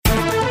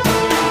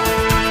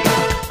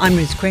I'm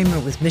Ruth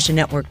Kramer with Mission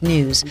Network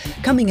News.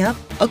 Coming up,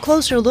 a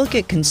closer look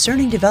at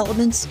concerning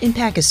developments in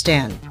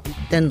Pakistan.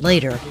 Then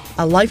later,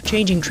 a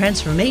life-changing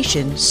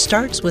transformation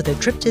starts with a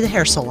trip to the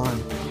hair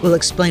salon. We'll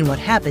explain what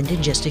happened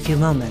in just a few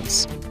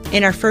moments.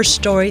 In our first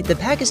story, the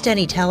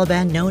Pakistani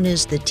Taliban, known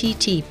as the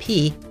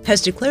TTP, has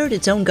declared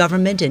its own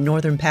government in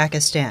northern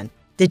Pakistan.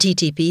 The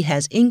TTP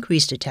has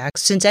increased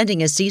attacks since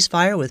ending a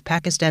ceasefire with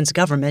Pakistan's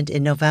government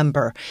in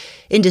November.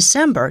 In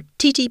December,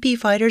 TTP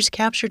fighters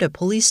captured a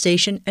police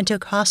station and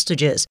took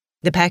hostages.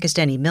 The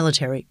Pakistani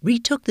military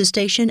retook the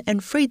station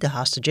and freed the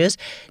hostages.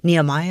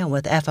 Nehemiah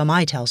with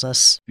FMI tells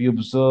us. We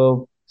observe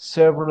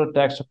several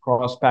attacks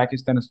across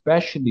Pakistan,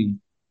 especially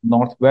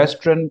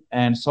northwestern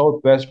and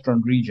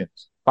southwestern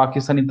regions.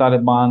 Pakistani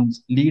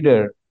Taliban's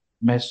leader,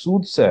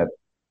 Masood said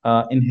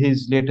in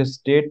his latest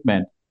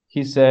statement,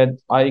 he said,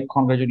 "I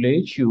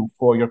congratulate you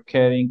for your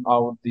carrying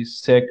out this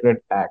sacred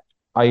act.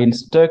 I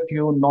instruct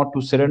you not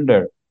to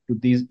surrender to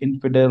these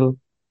infidel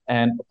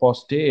and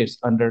apostates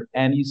under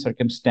any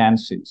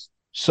circumstances."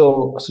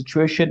 So the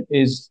situation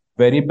is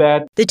very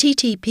bad. The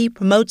TTP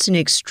promotes an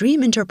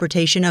extreme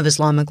interpretation of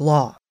Islamic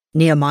law.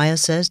 Nehemiah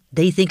says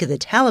they think of the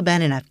Taliban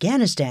in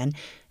Afghanistan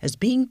as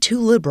being too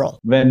liberal.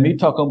 When we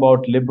talk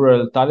about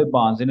liberal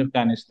Talibans in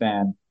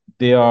Afghanistan,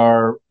 they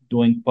are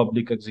doing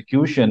public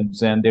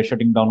executions and they're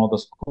shutting down all the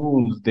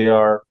schools. They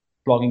are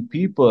flogging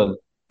people.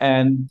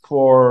 And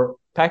for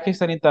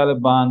Pakistani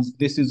Talibans,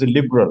 this is a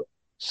liberal.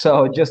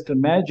 So just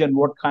imagine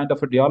what kind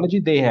of ideology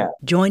they have.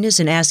 Join us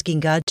in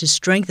asking God to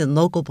strengthen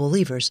local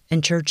believers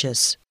and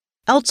churches.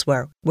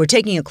 Elsewhere, we're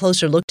taking a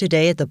closer look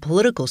today at the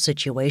political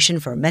situation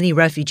for many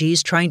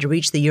refugees trying to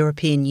reach the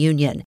European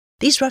Union.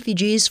 These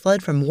refugees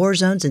fled from war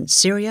zones in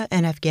Syria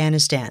and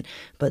Afghanistan,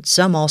 but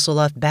some also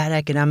left bad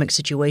economic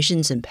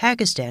situations in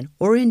Pakistan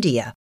or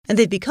India, and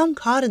they've become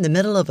caught in the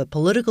middle of a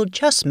political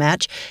chess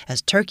match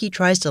as Turkey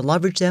tries to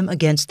leverage them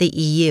against the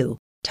EU.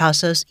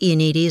 Tassos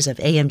Ioannidis of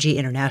AMG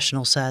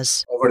International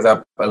says. Over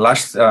the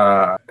last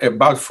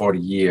about 4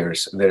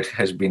 years, there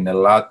has been a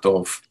lot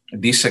of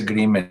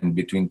disagreement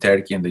between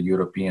Turkey and the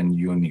European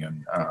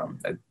Union.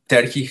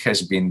 Turkey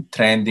has been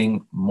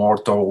trending more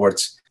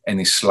towards an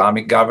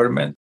Islamic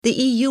government. The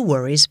EU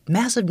worries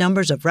massive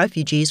numbers of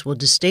refugees will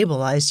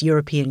destabilize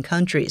European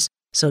countries,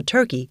 so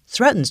Turkey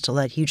threatens to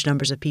let huge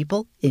numbers of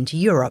people into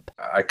Europe.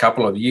 A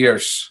couple of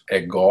years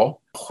ago,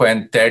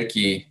 when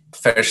Turkey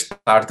first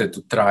started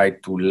to try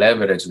to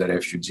leverage the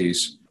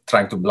refugees,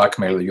 trying to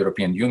blackmail the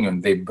European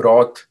Union, they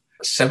brought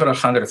several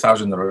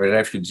 100,000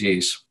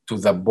 refugees to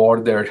the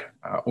border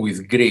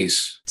with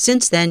Greece.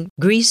 Since then,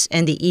 Greece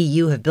and the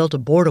EU have built a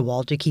border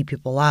wall to keep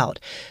people out.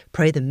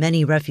 Pray the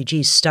many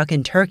refugees stuck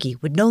in Turkey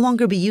would no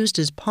longer be used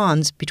as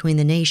pawns between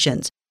the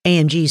nations.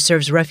 AMG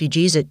serves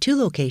refugees at 2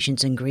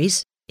 locations in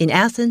Greece, in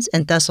Athens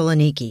and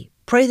Thessaloniki.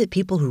 Pray that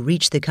people who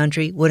reach the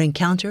country would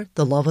encounter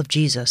the love of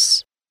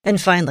Jesus. And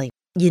finally,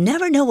 you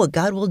never know what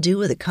God will do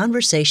with a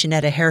conversation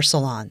at a hair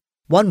salon.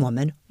 One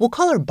woman, we'll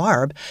call her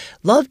Barb,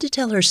 loved to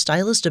tell her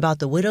stylist about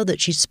the widow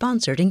that she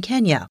sponsored in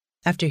Kenya.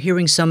 After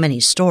hearing so many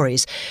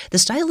stories, the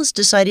stylist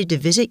decided to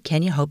visit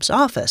Kenya Hope's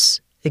office.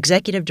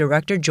 Executive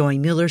Director Joy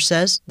Mueller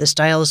says the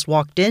stylist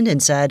walked in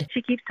and said,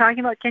 "She keeps talking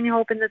about Kenya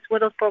Hope and this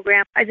Widows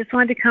program. I just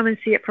wanted to come and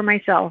see it for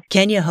myself."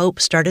 Kenya Hope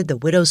started the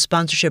Widows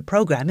Sponsorship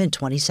Program in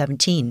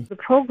 2017. The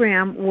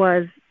program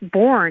was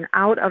born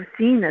out of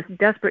seeing this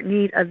desperate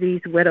need of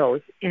these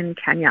widows in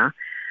Kenya.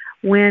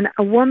 When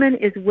a woman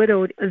is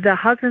widowed, the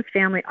husband's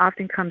family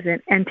often comes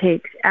in and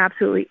takes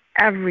absolutely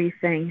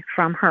everything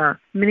from her.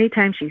 Many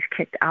times she's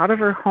kicked out of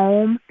her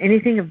home.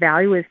 Anything of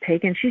value is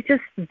taken. She's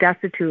just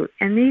destitute.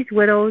 And these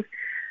widows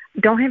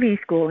don't have any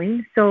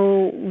schooling,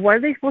 so what are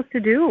they supposed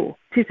to do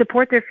to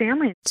support their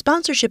family?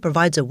 Sponsorship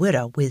provides a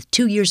widow with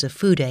 2 years of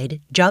food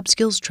aid, job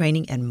skills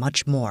training, and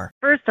much more.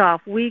 First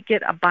off, we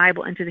get a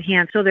Bible into the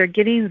hands, so they're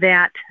getting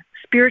that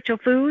spiritual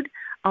food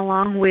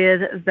along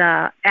with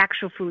the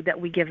actual food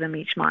that we give them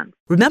each month.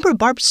 Remember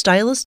Barb's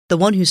stylist, the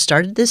one who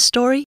started this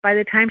story? By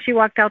the time she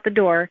walked out the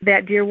door,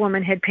 that dear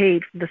woman had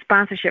paid the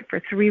sponsorship for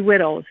 3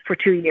 widows for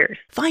 2 years.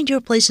 Find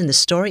your place in the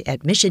story at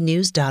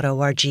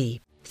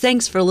missionnews.org.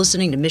 Thanks for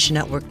listening to Mission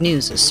Network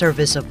News, a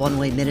service of One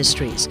Way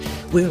Ministries.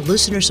 We're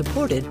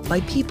listener-supported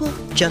by people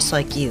just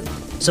like you.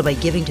 So by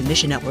giving to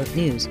Mission Network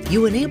News,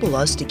 you enable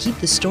us to keep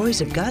the stories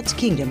of God's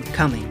kingdom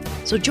coming.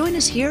 So join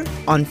us here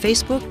on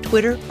Facebook,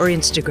 Twitter, or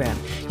Instagram.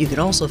 You can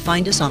also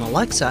find us on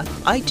Alexa,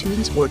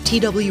 iTunes, or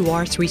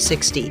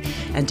TWR360.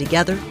 And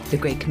together, the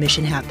Great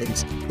Commission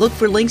happens. Look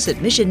for links at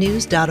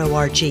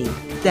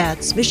missionnews.org.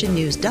 That's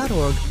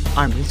missionnews.org.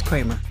 I'm Ruth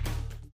Kramer.